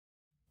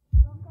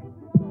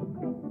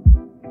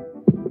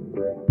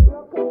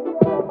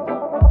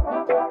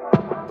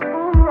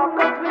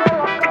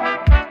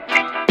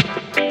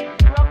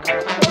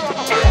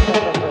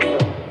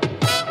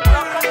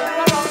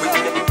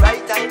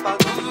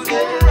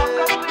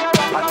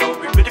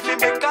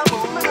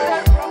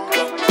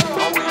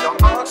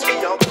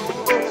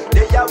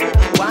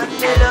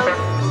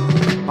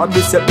And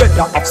they say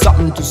better have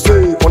something to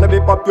say. Wanna be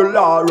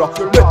popular,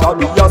 better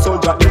be a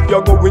soldier if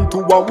you're going to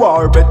a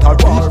war. Better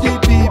reach the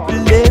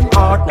people them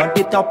heart, not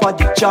the top of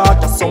the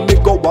chart. That's how me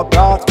go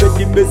abroad, spread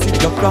the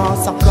message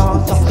across.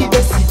 The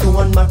best to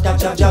one matter,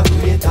 Jaja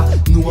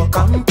greater. No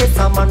contest,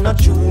 a man a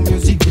true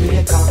music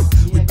maker.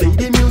 We play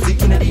the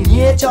music in the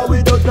nature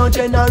without no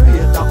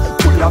generator.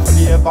 Full of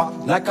flavor,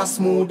 like a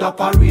smooth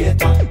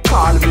operator.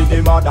 Call me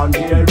the Modern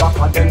Day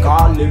Rockaz, then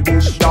call the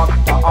bush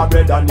doctor. I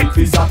read and if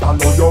it's that I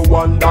know you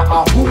wonder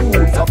who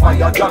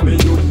Zafayah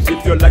Jahmmi Youth.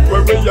 If you like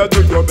what we are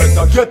doing, you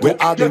better get. We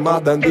are the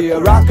Modern Day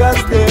Rockaz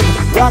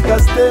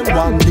them,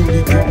 one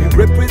unity we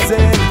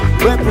represent.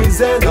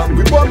 And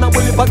we wanna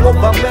believe a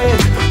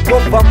government.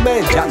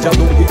 Jaja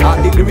know we are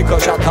the lyrical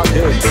shot at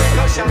them.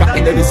 Got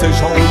in the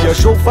decision we are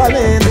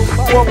shuffling,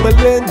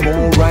 wobbling,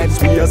 more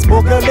rhymes we are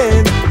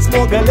smuggling.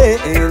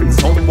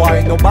 Some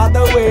wine no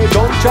matter way,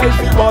 don't try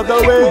to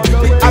bother way.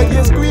 The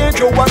highest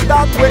creator want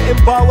that way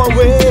empower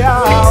way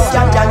out.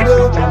 Jaja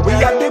know we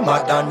are the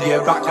Modern Day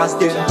Rockaz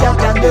them.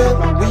 Jaja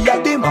know we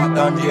are the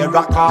Modern Day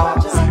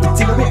Rockaz.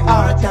 Till we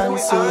heart and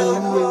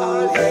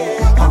soul,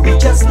 and we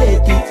just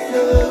let it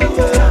flow.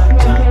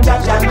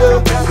 Jaja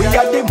know we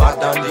are the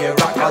Modern Day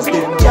Rockaz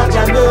them.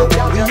 Jaja know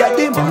we are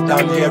the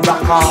Modern Day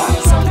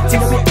Rockaz.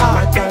 Till we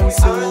heart and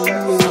soul,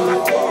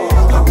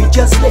 and we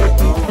just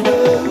let it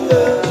flow.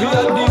 We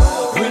are the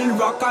real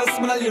rockers,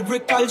 man a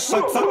lyrical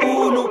shots a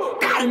Uno.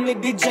 Call me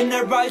the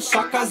General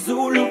Shaka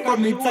Zulu.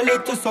 From Italy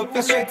to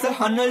Sofia straight to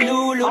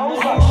Honolulu.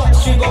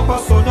 She go for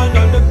sun and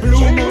all the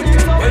blue moon.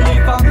 Well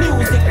if a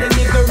music then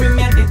nigga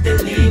me and the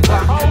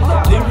deliver.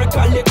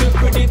 Lyrically we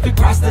pretty to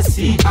cross the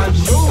sea and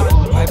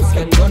vibes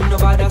can run,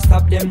 nobody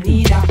stop them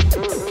neither.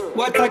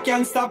 Water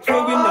can't stop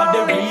flowing on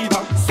the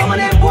river. Some of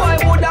them boy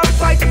would have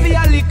fight for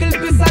a little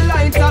piece of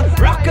lighter.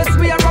 Rockers,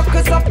 we are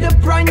rockers of the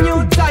brand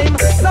new time.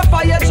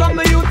 Zafayah,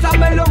 Jahmmi Youth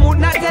Mellow Mood,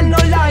 not tell no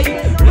lie.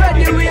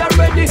 Ready, we are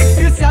ready.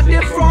 It's at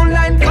the front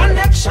line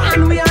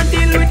connection. We are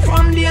deal with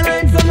from the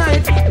night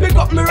tonight. Pick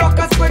up me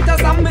rockers,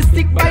 spreaders and me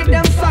stick by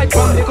them side.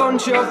 From the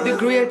country of the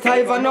great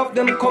Ivan of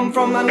them come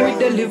from, and we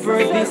deliver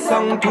this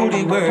song to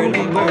the world.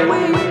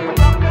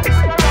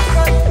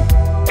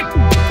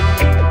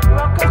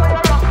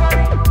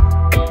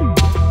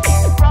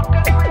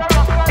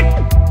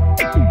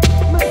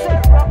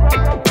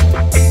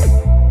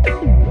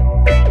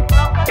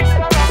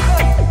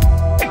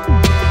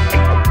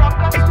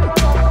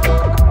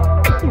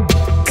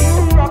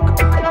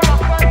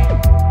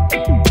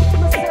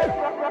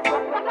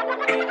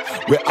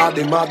 We are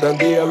the Modern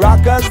Day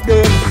Rockaz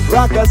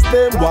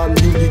them, one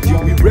unity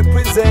we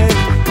represent.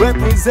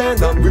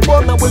 And we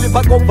wanna believe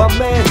a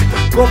government.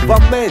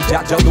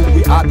 Jaja know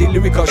we are the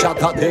lyrical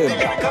shot at them.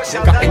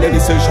 Got in the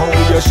decision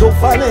we are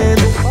shuffling,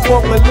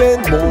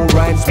 wobbling, more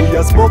rhymes we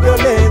are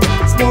smuggling.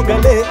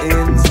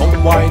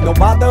 Some wine no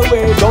matter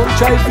way, don't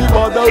try to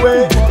bother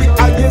way. The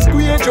highest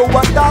creator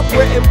want that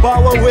way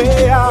empower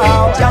way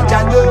out.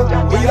 Jaja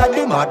know we are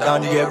the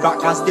Modern Day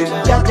Rockaz them.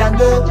 Jaja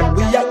know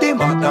we are the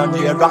Modern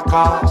Day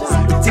Rockaz.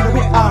 Till we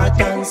heart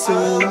and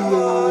soul,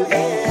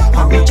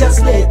 and we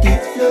just let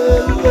it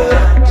flow.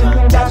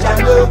 Jaja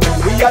know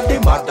we are the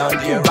Modern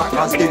Day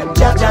Rockaz them.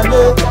 Jaja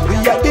know we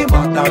are the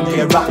Modern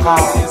Day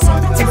Rockaz.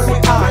 Till we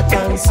heart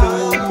and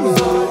soul,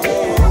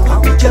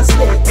 and we just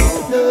let it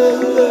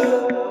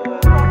flow.